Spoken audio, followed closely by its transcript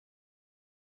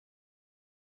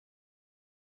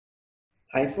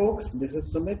Hi folks, this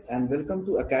is Sumit and welcome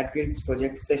to Acadgild's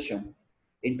project session.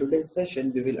 In today's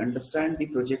session, we will understand the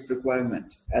project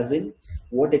requirement, as in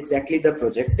what exactly the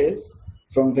project is,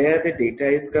 from where the data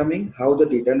is coming, how the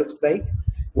data looks like,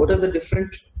 what are the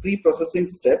different pre-processing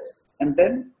steps, and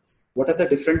then what are the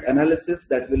different analysis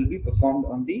that will be performed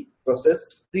on the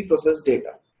pre-processed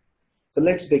data. So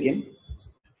let's begin.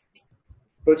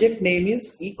 Project name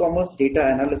is E-commerce Data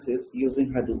Analysis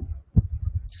Using Hadoop.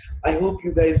 I hope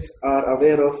you guys are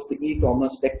aware of the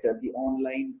e-commerce sector, the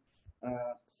online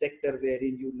sector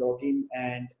wherein you log in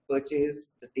and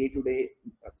purchase the day-to-day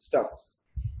stuffs.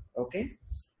 Okay,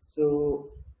 so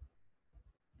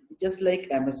just like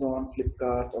Amazon,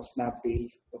 Flipkart, or Snapdeal,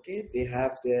 okay, they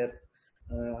have their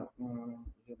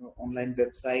online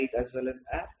website as well as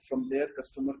app. From there,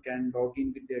 customer can log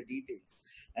in with their details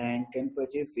and can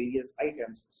purchase various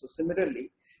items. So similarly,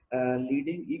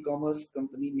 leading e-commerce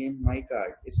company named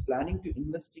MyCard is planning to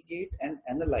investigate and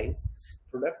analyze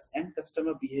products and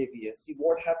customer behavior. See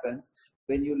what happens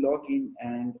when you log in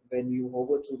and when you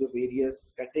hover through the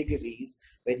various categories,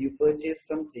 when you purchase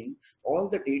something, all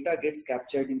the data gets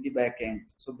captured in the back end.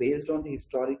 So based on the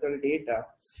historical data,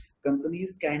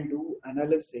 companies can do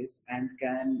analysis and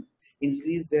can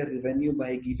increase their revenue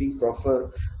by giving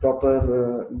proper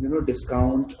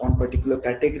discount on particular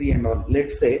category and all.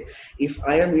 Let's say if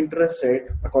I am interested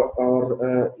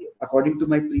according to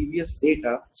my previous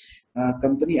data,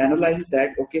 company analyzed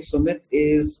that okay, Sumit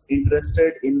is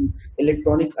interested in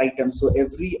electronics items, so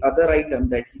every other item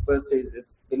that he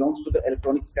purchases belongs to the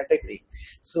electronics category.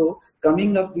 So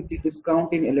coming up with the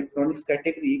discount in electronics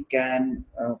category can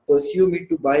pursue me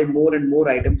to buy more and more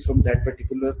items from that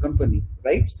particular company,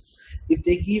 right? If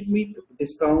they give me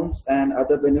discounts and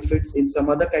other benefits in some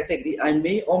other category, I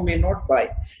may or may not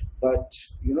buy. But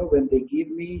when they give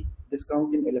me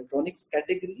discount in electronics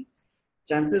category,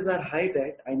 chances are high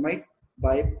that I might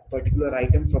buy particular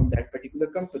item from that particular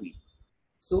company.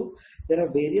 So there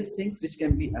are various things which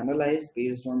can be analyzed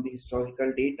based on the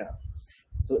historical data.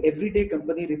 So every day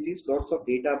company receives lots of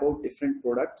data about different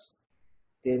products,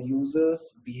 their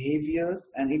users,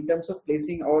 behaviors, and in terms of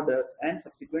placing orders and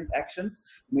subsequent actions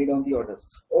made on the orders.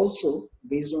 Also,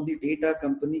 based on the data,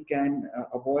 company can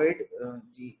avoid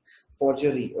the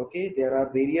forgery. Okay, there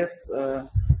are various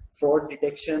fraud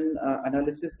detection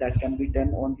analysis that can be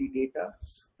done on the data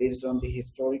based on the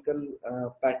historical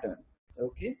pattern.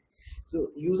 Okay, so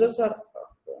users are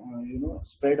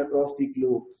spread across the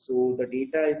globe, so the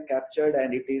data is captured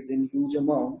and it is in huge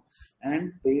amount,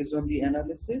 and based on the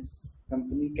analysis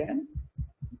company can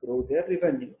grow their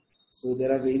revenue. So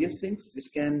there are various things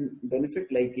which can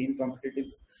benefit, like gain competitive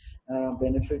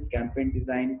benefit, campaign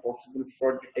design, possible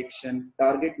fraud detection,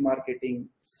 target marketing.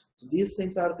 So these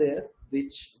things are there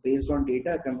which based on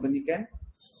data a company can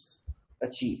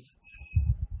achieve.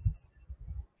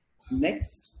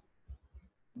 Next,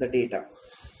 the data.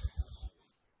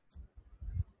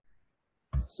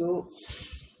 So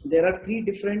there are three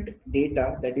different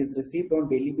data that is received on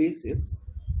daily basis,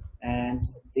 and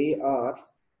they are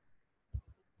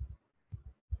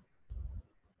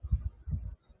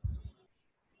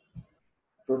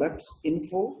products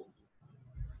info,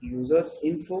 users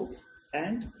info,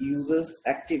 and users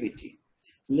activity.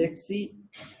 Let's see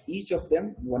each of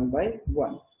them one by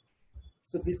one.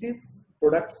 So this is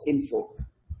products info.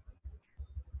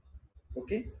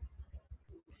 Okay,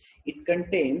 it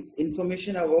contains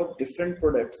information about different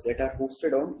products that are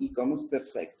hosted on e-commerce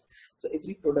website. So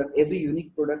every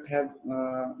unique product have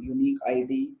unique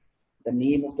ID, the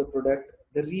name of the product,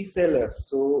 the reseller.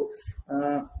 So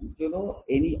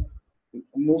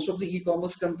most of the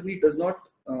e-commerce company does not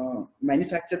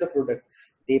manufacture the product.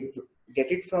 They get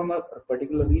it from a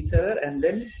particular reseller and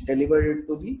then deliver it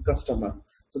to the customer.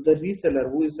 So the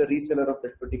reseller, who is the reseller of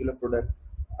that particular product,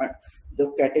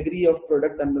 the category of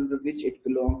product under which it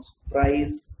belongs,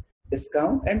 price,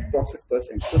 discount, and profit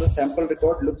percent. So the sample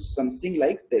record looks something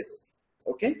like this.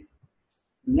 Okay.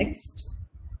 Next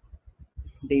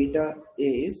data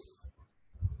is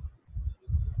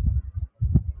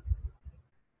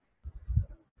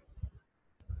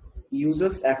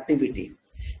users activity.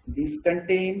 These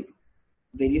contain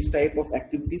various type of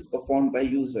activities performed by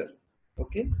user.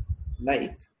 Okay,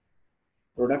 like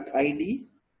product ID,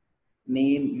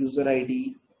 name, user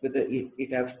ID, whether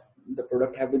it have the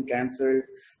product have been cancelled,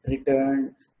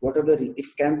 returned, what are the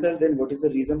if cancelled, then what is the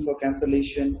reason for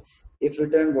cancellation, if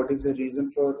returned, what is the reason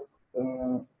for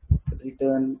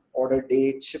return, order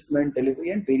date, shipment,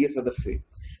 delivery, and various other fields.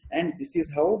 And this is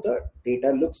how the data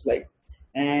looks like.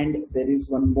 And there is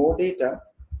one more data,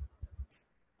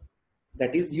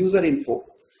 that is user info.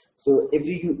 So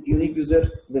every unique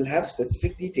user will have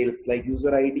specific details like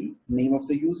user ID, name of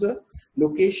the user,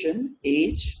 location,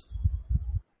 age,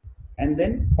 and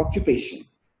then occupation.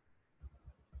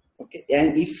 Okay,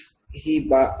 and if he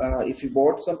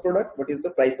bought some product, what is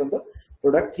the price of the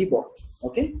product he bought?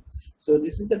 Okay, so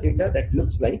this is the data that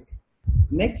looks like.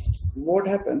 Next, what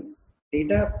happens?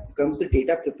 Data comes the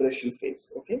data preparation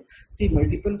phase. Okay, see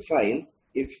multiple files.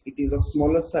 If it is of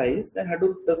smaller size, then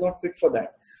Hadoop does not fit for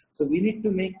that. So we need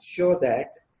to make sure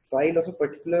that file of a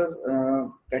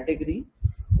particular category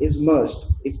is merged.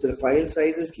 If the file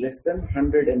size is less than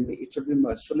 100 MB, it should be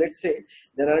merged. So let's say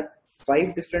there are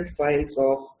 5 different files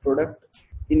of product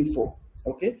info.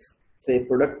 Okay, say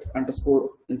product underscore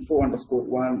info underscore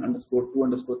 1 underscore 2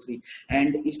 underscore 3,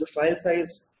 and if the file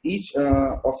size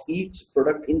of each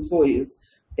product info is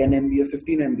 10 MB or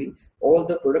 15 MB, all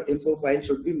the product info files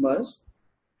should be merged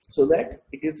so that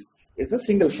it is a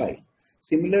single file.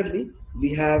 Similarly,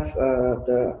 we have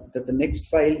the next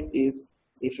file is,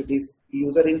 if it is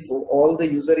user info, all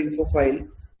the user info file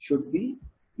should be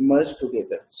merged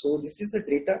together. So this is the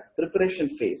data preparation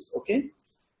phase, okay,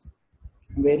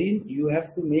 wherein you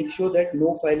have to make sure that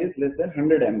no file is less than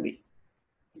 100 MB.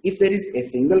 If there is a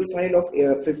single file of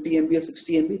 50 MB or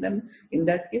 60 MB, then in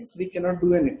that case we cannot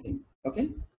do anything. Okay,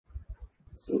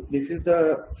 so this is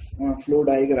the flow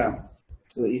diagram.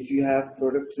 So if you have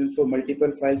product info,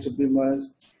 multiple files should be merged,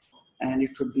 and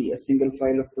it should be a single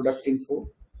file of product info.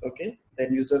 Okay,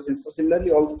 then users info. Similarly,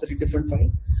 all the 3 different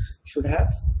files should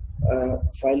have a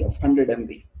file of 100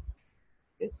 MB.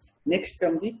 Okay. Next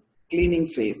comes the cleaning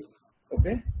phase.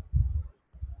 Okay,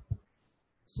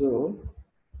 so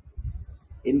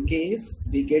in case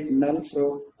we get null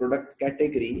for product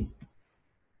category,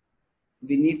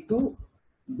 we need to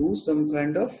do some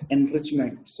kind of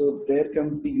enrichment. So there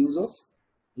comes the use of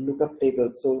lookup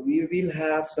tables. So we will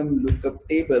have some lookup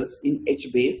tables in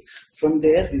HBase. From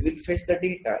there we will fetch the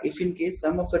data. If in case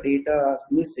some of the data are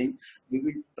missing, we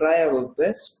will try our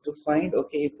best to find,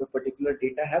 okay, if the particular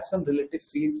data have some relative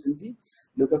fields in the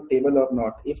lookup table or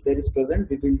not. If there is present,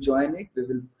 we will join it, we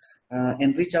will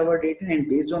enrich our data, and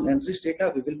based on enriched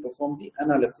data we will perform the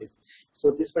analysis.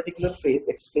 So this particular phase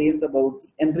explains about the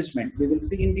enrichment. We will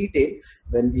see in detail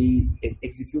when we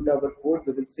execute our code.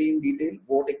 We will see in detail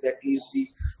what exactly is the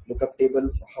lookup table,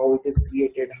 how it is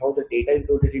created, how the data is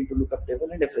loaded into lookup table,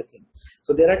 and everything.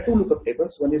 So there are 2 lookup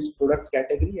tables. One is product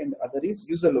category and other is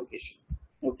user location.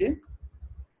 Okay,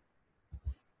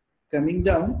 coming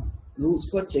down, rules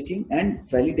for checking and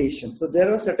validation. So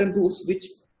there are certain rules which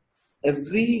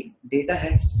every data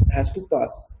has to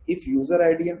pass. If user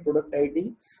ID and product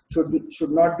ID should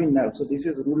not be null. So this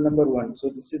is rule number 1. So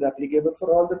this is applicable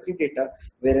for all the 3 data.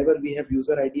 Wherever we have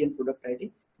user ID and product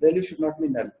ID, value should not be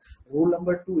null. Rule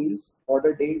number 2 is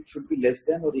order date should be less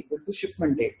than or equal to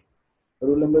shipment date.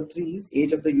 Rule number 3 is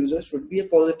age of the user should be a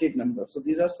positive number. So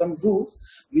these are some rules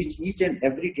which each and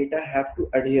every data have to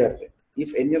adhere with.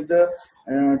 If any of the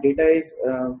data is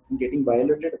getting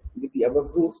violated with the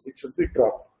above rules, it should be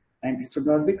dropped, and it should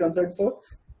not be considered for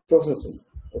processing.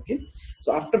 Okay,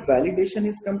 so after validation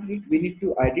is complete, we need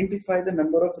to identify the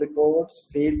number of records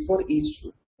failed for each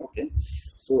rule. Okay,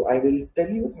 so I will tell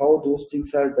you how those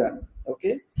things are done.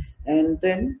 Okay, and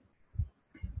then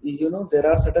there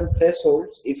are certain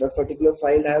thresholds. If a particular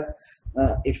file has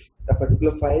if a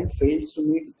particular file fails to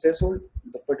meet the threshold,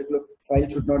 the particular file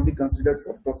should not be considered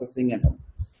for processing and all.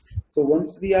 So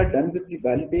once we are done with the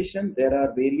validation, there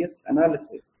are various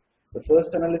analysis. The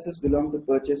first analysis belongs to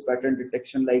purchase pattern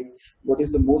detection, like what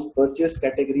is the most purchased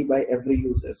category by every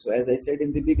user. So as I said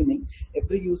in the beginning,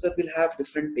 every user will have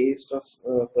different taste of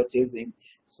purchasing.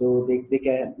 So they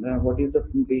can, what is the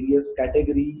various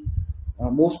category,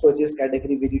 most purchased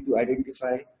category we need to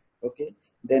identify. Okay,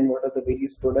 then what are the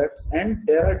various products, and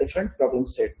there are different problem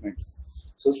statements.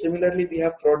 So similarly, we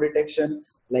have fraud detection,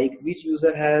 like which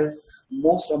user has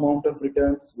most amount of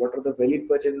returns, what are the valid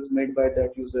purchases made by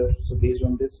that user. So based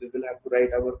on this, we will have to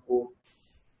write our code.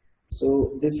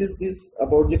 So this is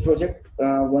about the project.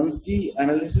 Once the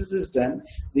analysis is done,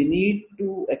 we need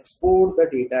to export the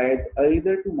data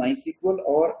either to MySQL,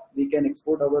 or we can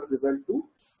export our result to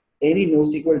any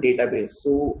NoSQL database.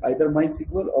 So either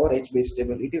MySQL or HBase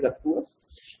table, it is up to us.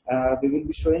 We will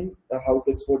be showing how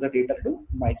to export the data to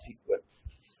MySQL.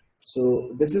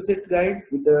 So this is it, guys,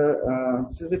 with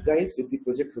the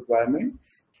project requirement.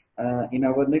 In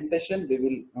our next session, we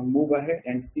will move ahead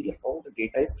and see how the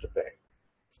data is prepared.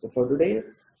 So for today,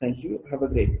 thank you. Have a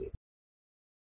great day.